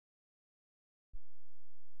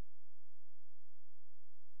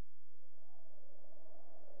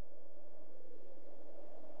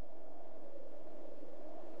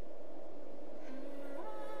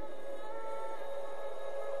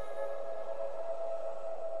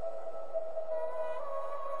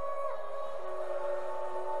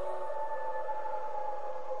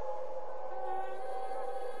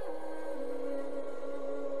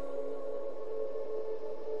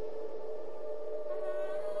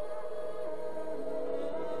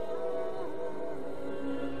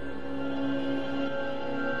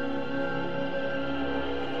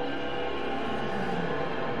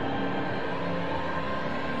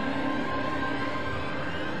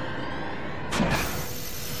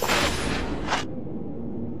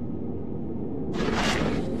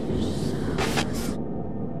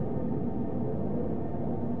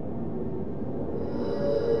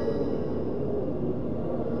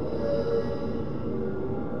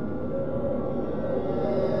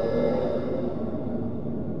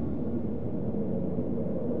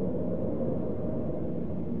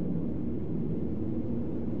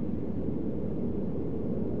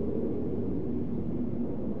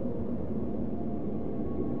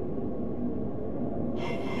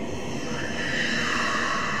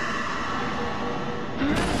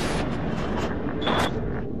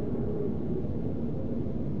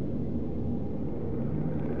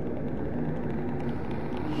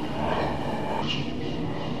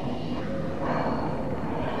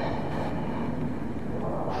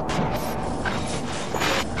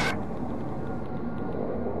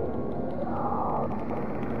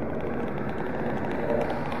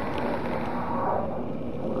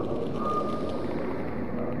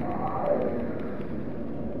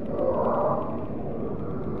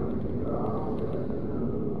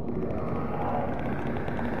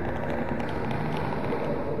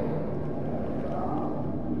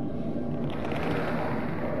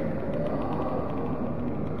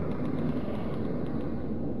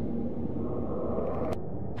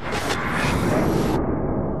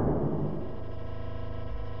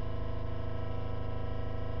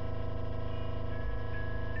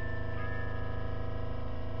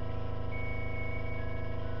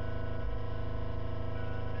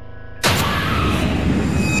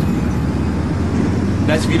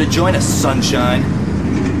Nice of you to join us, sunshine.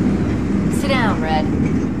 Sit down, Red.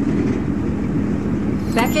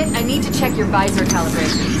 Beckett, I need to check your visor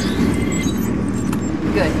calibration.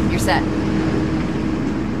 Good, you're set.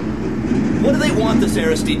 What do they want this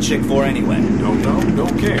Aristide chick for anyway? Don't know,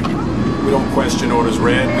 don't care. We don't question orders,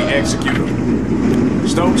 Red. We execute them.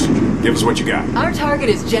 Stokes, give us what you got. Our target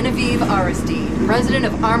is Genevieve Aristide, president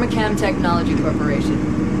of Armacam Technology Corporation.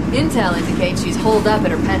 Intel indicates she's holed up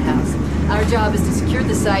at her penthouse. Our job is to secure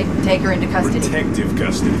the site and take her into custody. Protective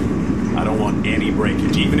custody. I don't want any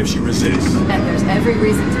breakage, even if she resists. And there's every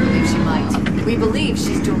reason to believe she might. We believe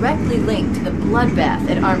she's directly linked to the bloodbath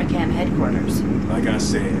at Armacam headquarters. Like I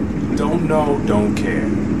said, don't know, don't care.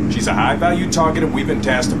 She's a high-value target and we've been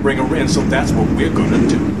tasked to bring her in, so that's what we're gonna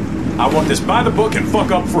do. I want this by the book and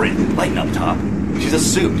fuck up free. Lighten up, Top. She's a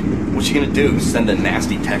suit. What's she gonna do, send a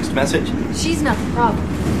nasty text message? She's not the problem.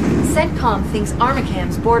 CENTCOM thinks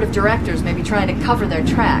Armacam's board of directors may be trying to cover their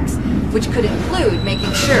tracks, which could include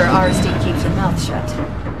making sure Aristide keeps her mouth shut.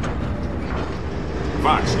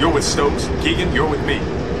 Fox, you're with Stokes. Keegan, you're with me.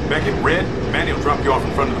 Beckett, Red, Manny will drop you off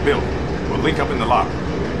in front of the building. We'll link up in the lobby.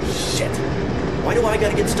 Shit. Why do I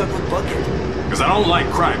gotta get stuck with Bucket? Because I don't like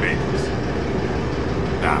crybabies.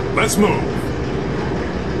 Now, let's move.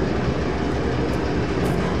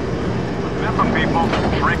 Remember, people,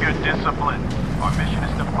 trigger discipline. Our mission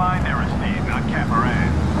is to find Aristide, not Cabaret.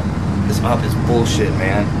 This op is bullshit,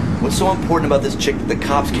 man. What's so important about this chick that the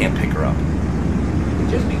cops can't pick her up?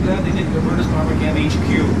 Just be glad they didn't convert us to Armacam HQ.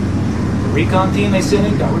 The recon team they sent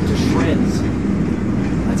in got ripped to shreds.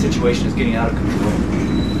 That situation is getting out of control.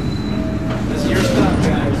 This is your stuff,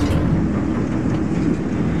 guys.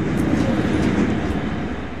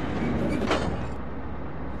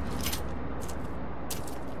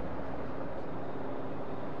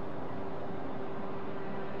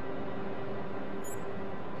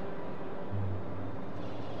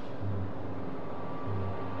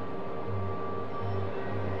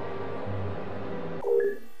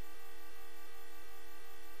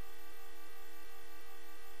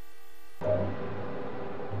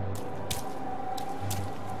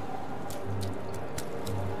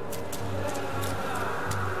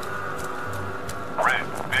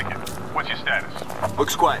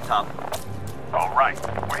 Looks quiet, Top. All right,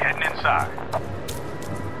 we're heading inside.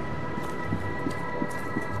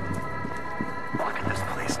 Look at this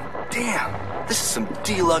place. Damn, this is some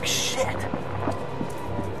deluxe shit.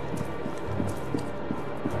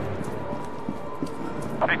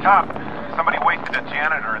 Hey, Top, somebody wasted a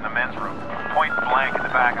janitor in the men's room. Point blank in the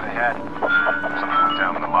back of the head. Something went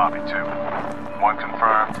down in the lobby, too. One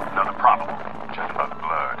confirmed, another probable. Judging by the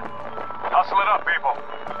blood. Hustle it up, people.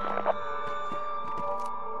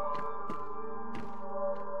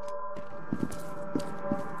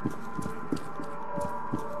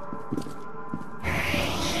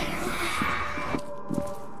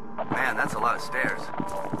 Man, that's a lot of stairs.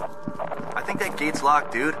 I think that gate's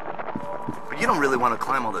locked, dude. But you don't really want to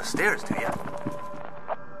climb all those stairs, do you?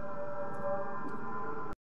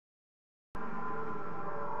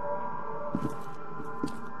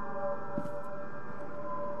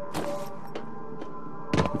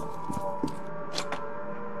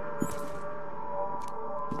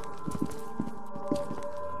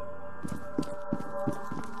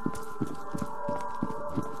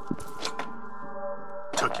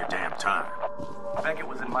 Took your damn time. Beckett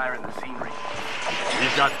was admiring the scenery.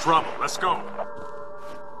 We've got trouble. Let's go.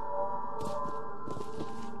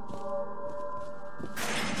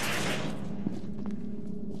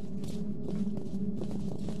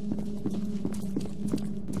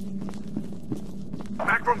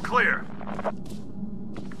 Back room clear.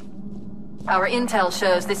 Our intel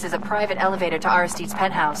shows this is a private elevator to Aristide's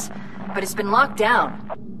penthouse, but it's been locked down.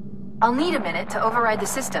 I'll need a minute to override the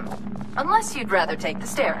system, unless you'd rather take the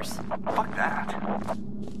stairs. Fuck that.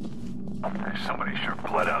 Somebody sure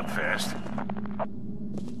bled out fast.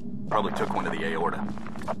 Probably took one to the aorta.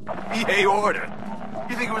 The aorta?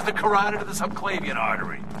 You think it was the carotid of the subclavian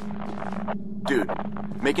artery? Dude,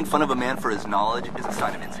 making fun of a man for his knowledge is a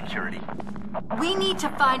sign of insecurity. We need to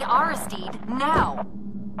find Aristide now.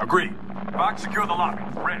 Agreed. Fox, secure the lobby.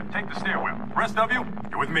 Red, take the stairwell. Rest of you,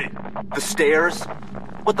 you're with me. The stairs?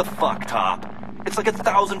 What the fuck, Top? It's like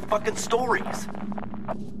 1,000 fucking stories.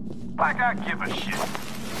 Like I give a shit.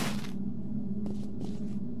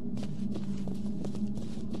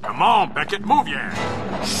 Come on, Beckett, move your ass.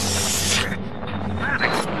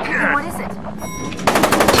 What is it?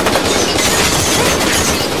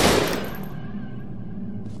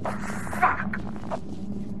 Fuck!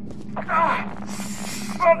 Ah,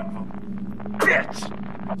 son of a bitch!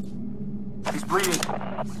 He's breathing.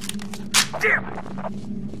 Damn it!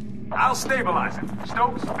 I'll stabilize it.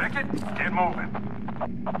 Stokes, Beckett, get moving.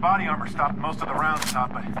 Body armor stopped most of the rounds,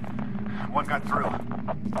 Top, but one got through.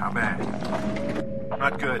 How bad?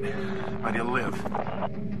 Not good, but he'll live.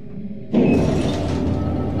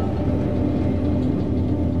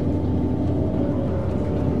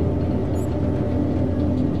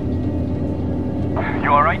 You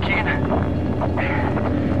alright, Keen?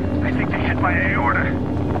 I think they hit my aorta.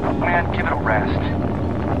 Man, give it a rest.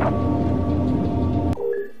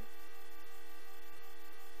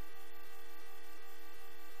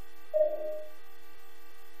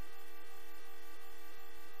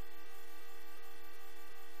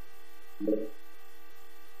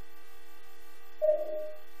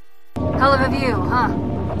 Hell of a view, huh?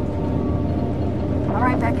 All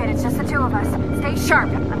right, Beckett, it's just the two of us. Stay sharp.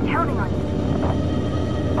 I'm counting on you.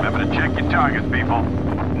 Remember to check your targets, people.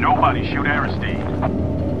 Nobody shoot Aristide.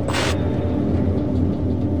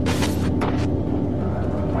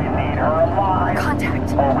 We need her alive.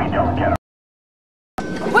 Contact. Or we don't get her.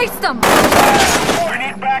 Waste them! We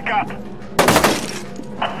need backup.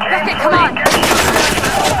 Beckett, come on!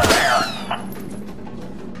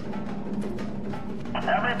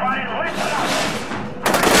 Everybody listen up.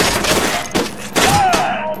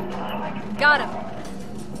 Got him.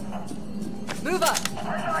 Move up.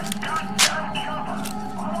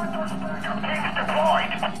 King's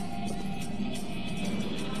deployed.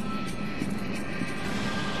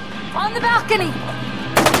 On the balcony!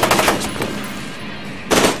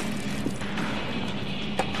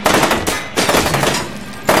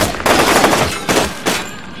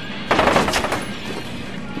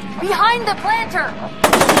 Behind the planter!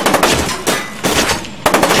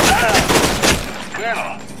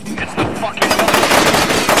 Colonel, it's the fucking military.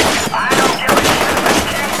 I don't give a shit if they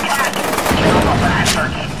can't catch. Kill the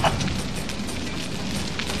bastards.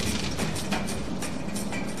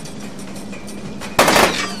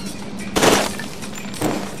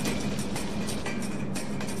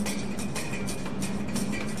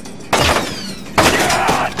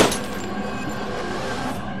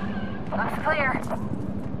 Looks clear.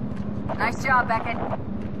 Nice job, Beckett.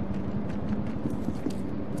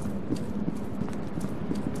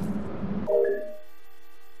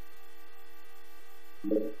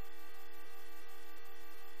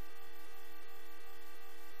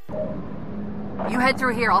 You head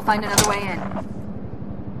through here, I'll find another way in.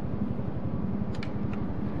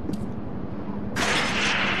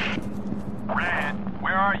 Red,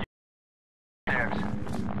 where are you? Stairs.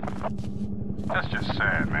 That's just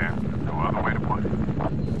sad, man. No other way to put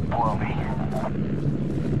it. Blow me.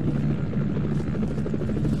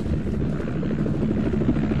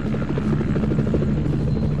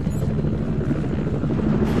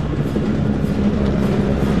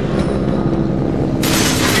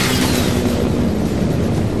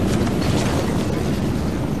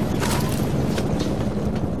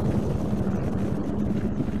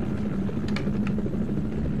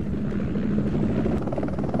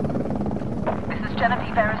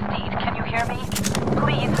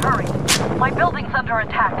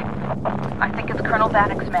 Attack. I think it's Colonel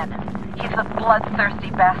Bannock's men. He's the bloodthirsty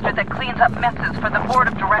bastard that cleans up messes for the board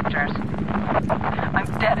of directors. I'm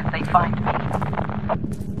dead if they find me.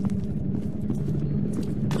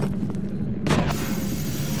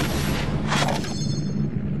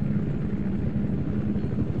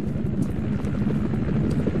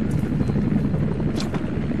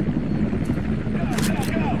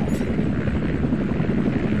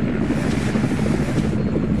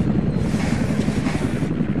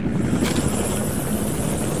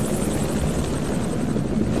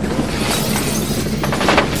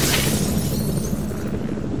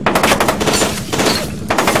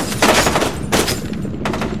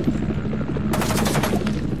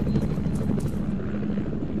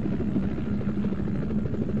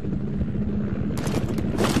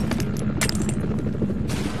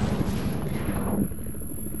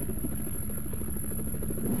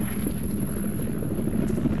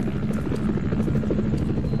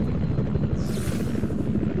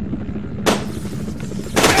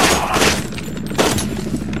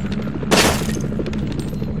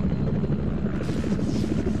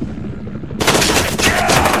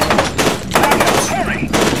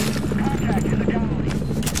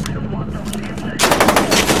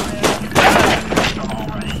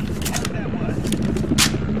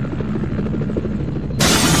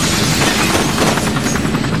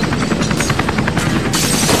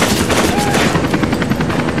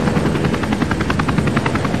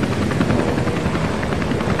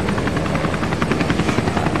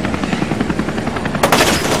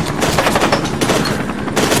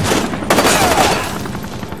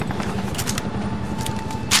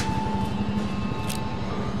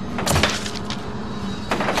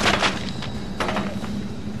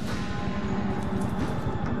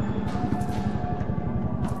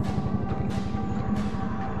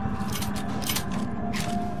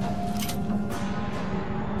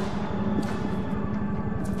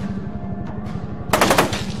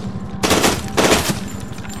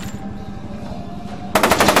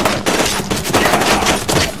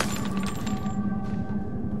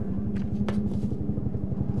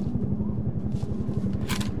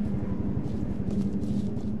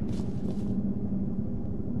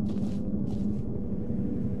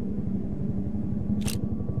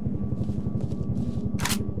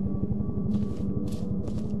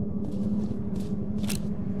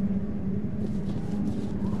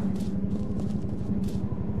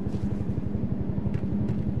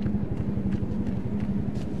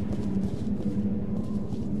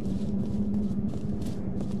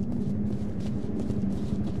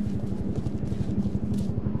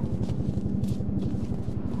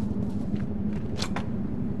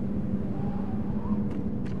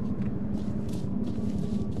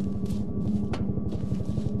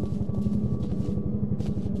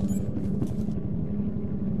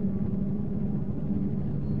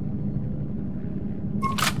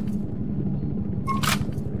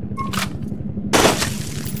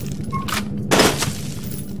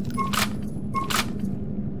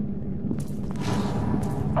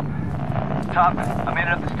 Top, I made it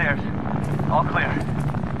up the stairs. All clear.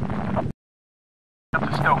 Up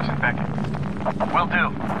to Stokes and Beckett. Will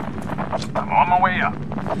do. I'm on my way up.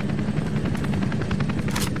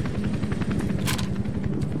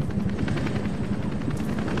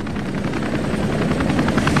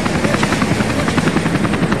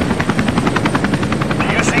 Do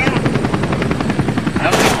you see him?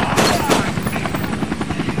 No.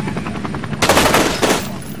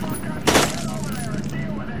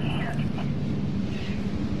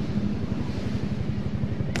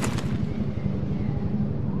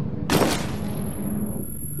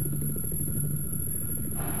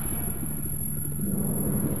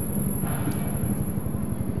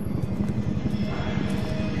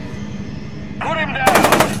 Put him down!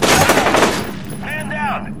 Man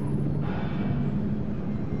down!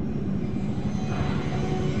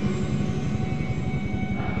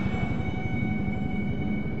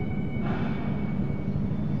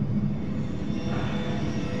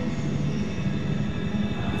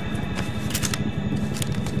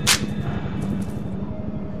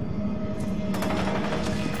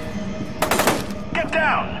 Get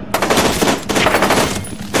down!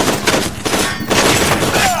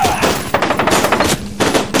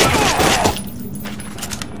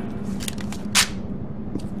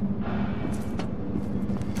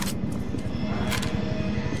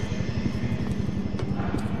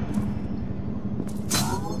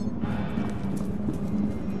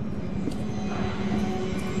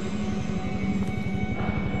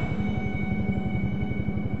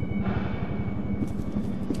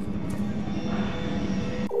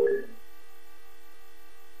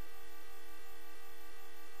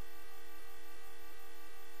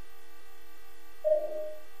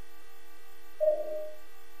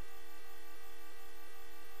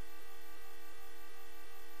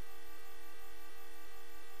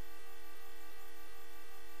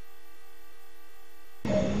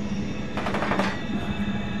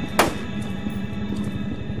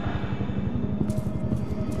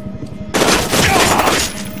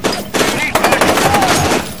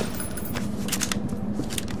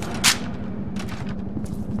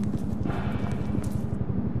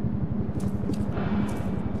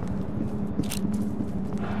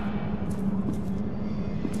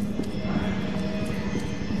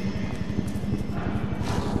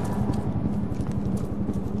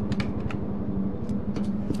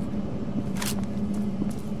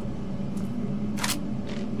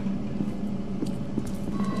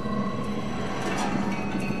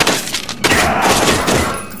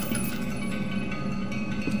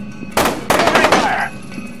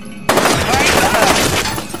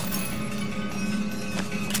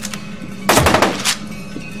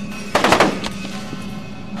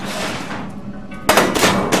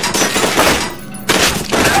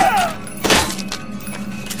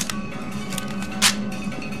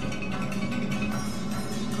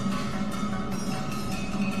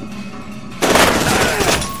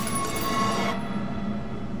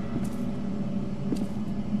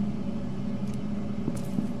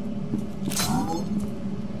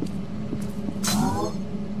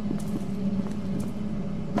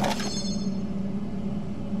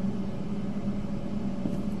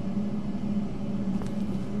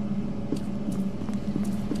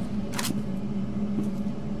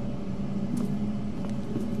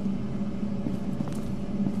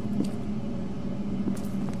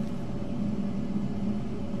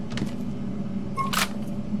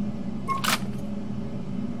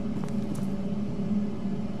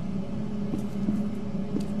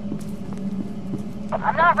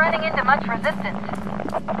 I'm not running into much resistance.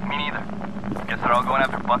 Me neither. Guess they're all going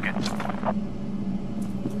after buckets.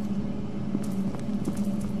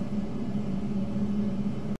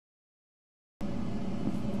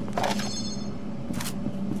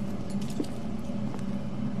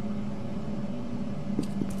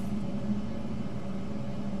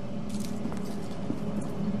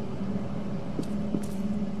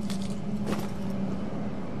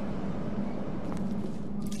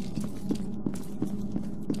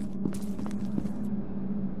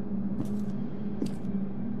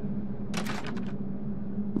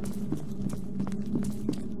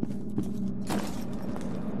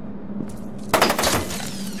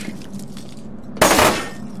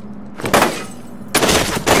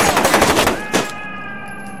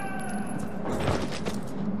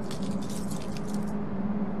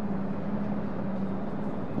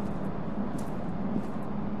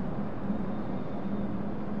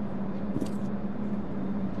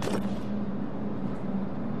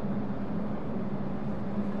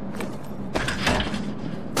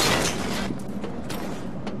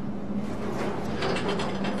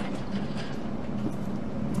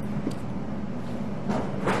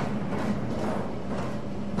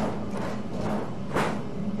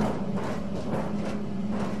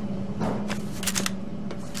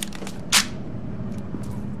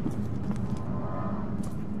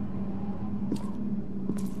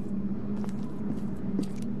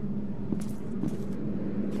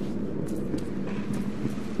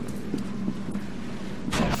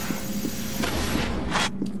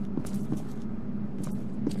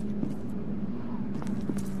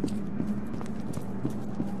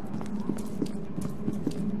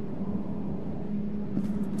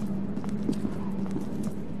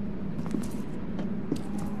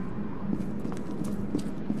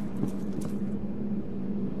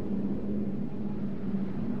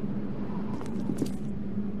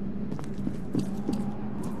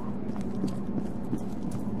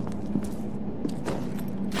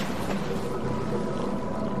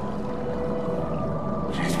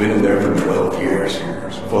 been in there for 12 years,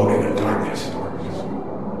 floating in darkness.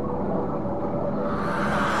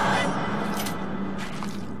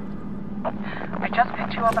 I just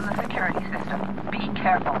picked you up on the security system. Be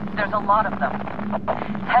careful. There's a lot of them.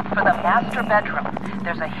 Head for the master bedroom.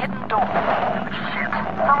 There's a hidden door. Shit.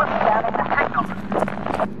 Someone's jamming the signal.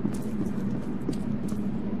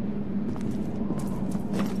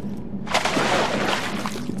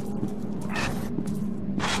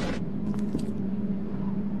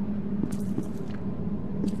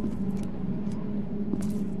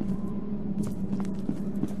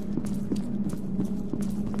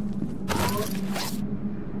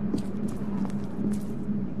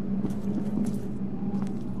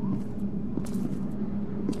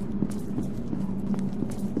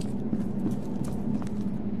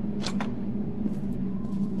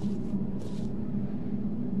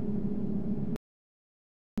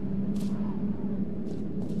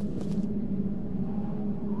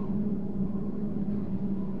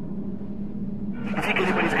 You think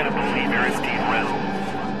anybody's gonna believe Aristide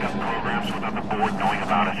Reynolds? Got programs without the board knowing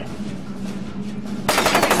about it.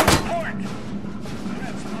 Give me some support!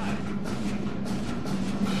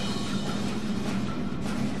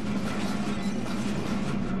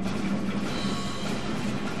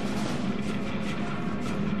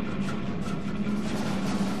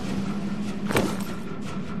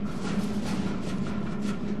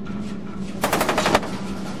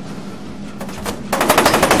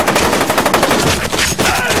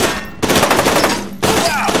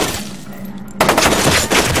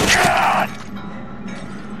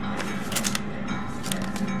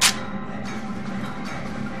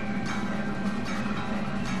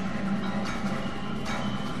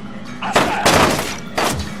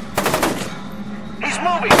 That's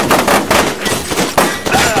fine.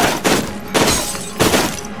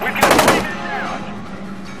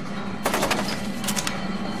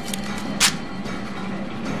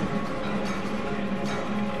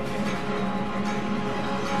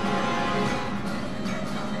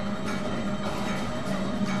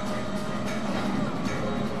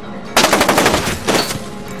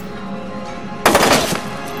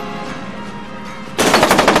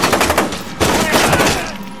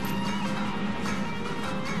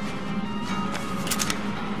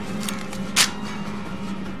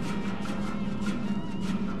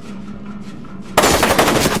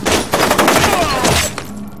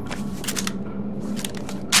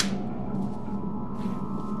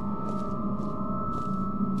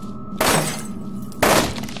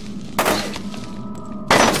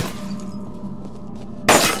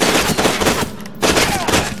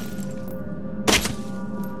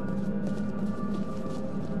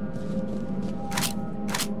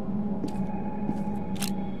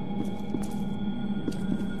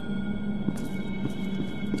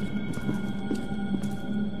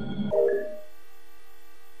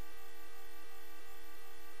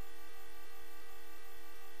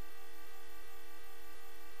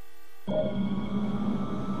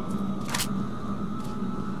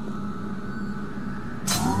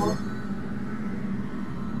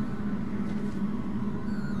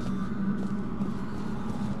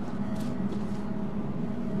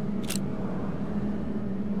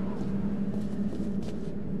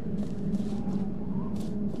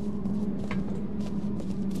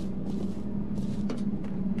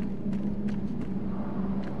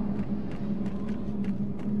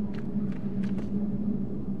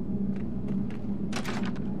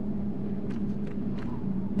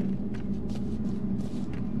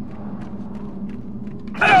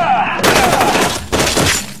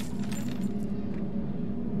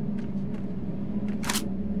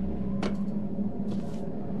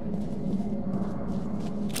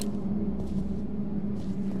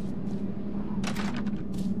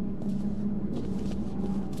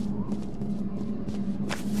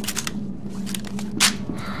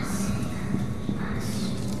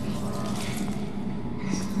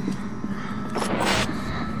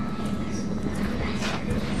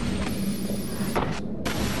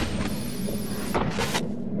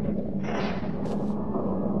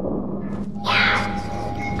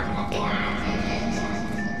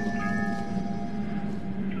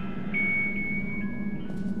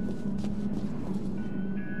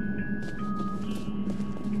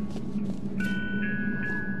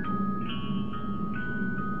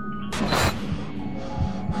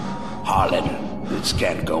 Harlan, this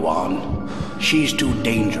can't go on. She's too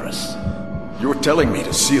dangerous. You're telling me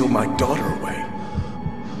to seal my daughter away?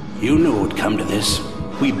 You knew it would come to this.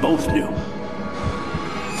 We both knew.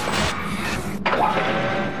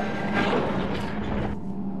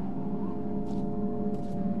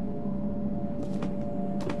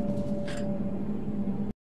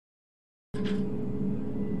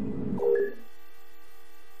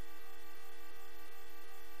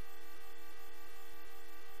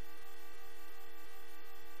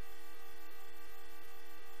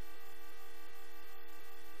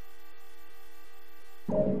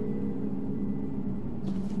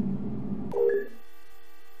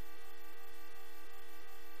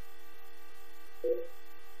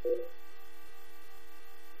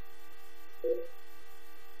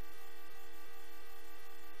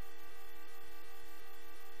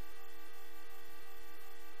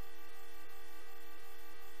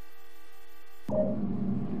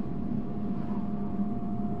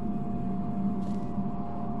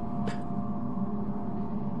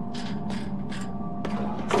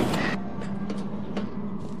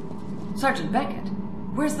 Sergeant Beckett,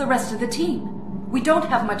 where's the rest of the team? We don't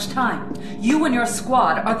have much time. You and your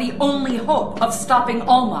squad are the only hope of stopping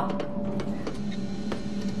Alma.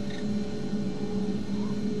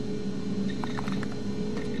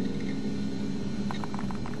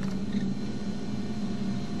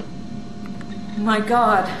 My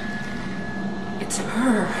God. It's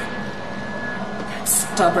her. That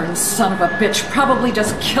stubborn son of a bitch probably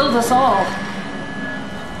just killed us all.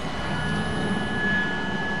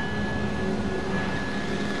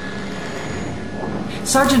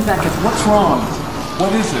 Sergeant Beckett, what's wrong?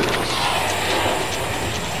 What is it?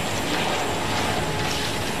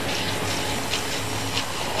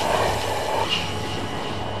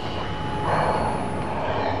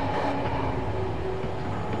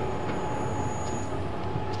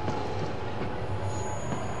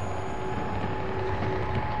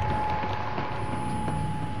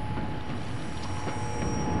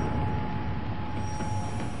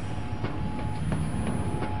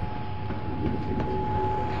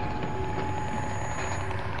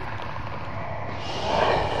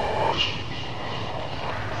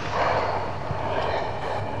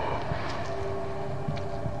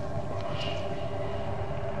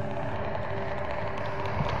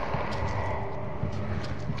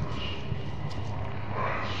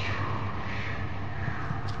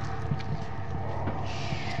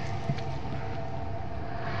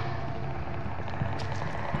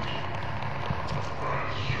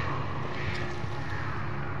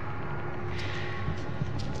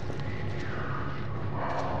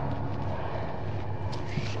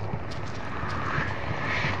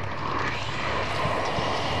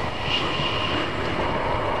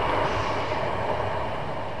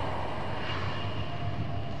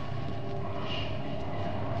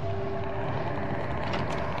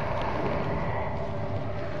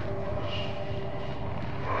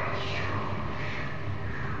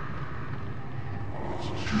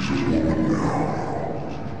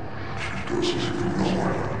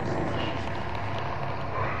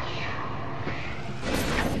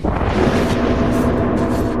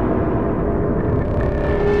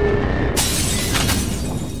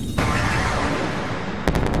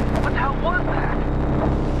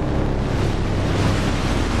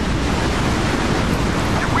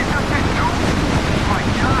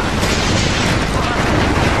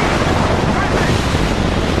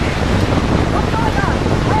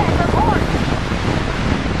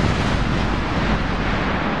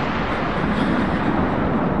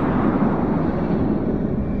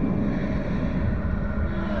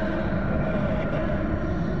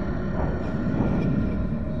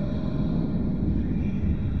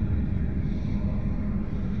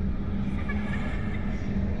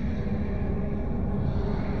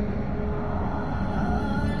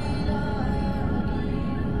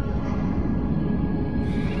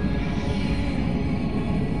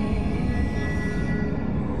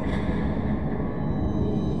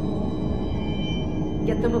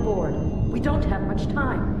 Get them aboard. We don't have much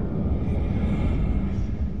time.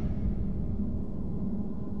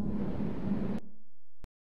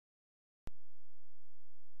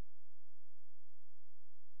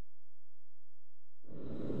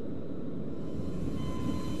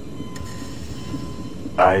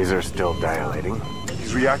 Eyes are still dilating.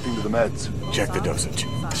 He's reacting to the meds. Check the dosage.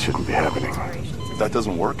 Shouldn't be happening. If that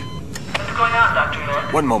doesn't work... What's going on, Dr.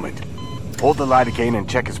 York? 1 moment. Hold the lidocaine and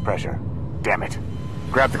check his pressure. Damn it.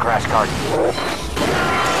 Grab the crash cart.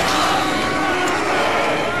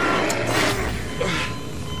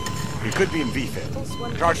 He could be in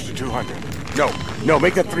VFib. Charge to 200. No,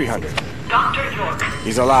 make that 300. Dr. York.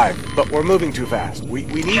 He's alive, but we're moving too fast. We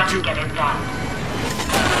need Just to... get it done.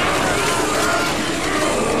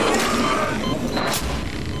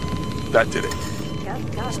 That did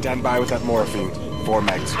it. Stand by with that morphine. 4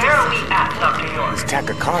 megs. Where are we at, Dr. York? He's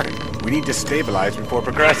tachycardic. We need to stabilize before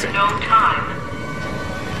progressing. No time.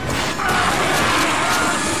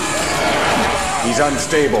 He's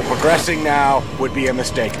unstable. Progressing now would be a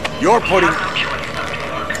mistake. You're putting...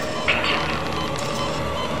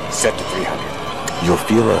 Set to 300. You'll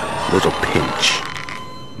feel a little pinch.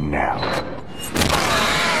 Now.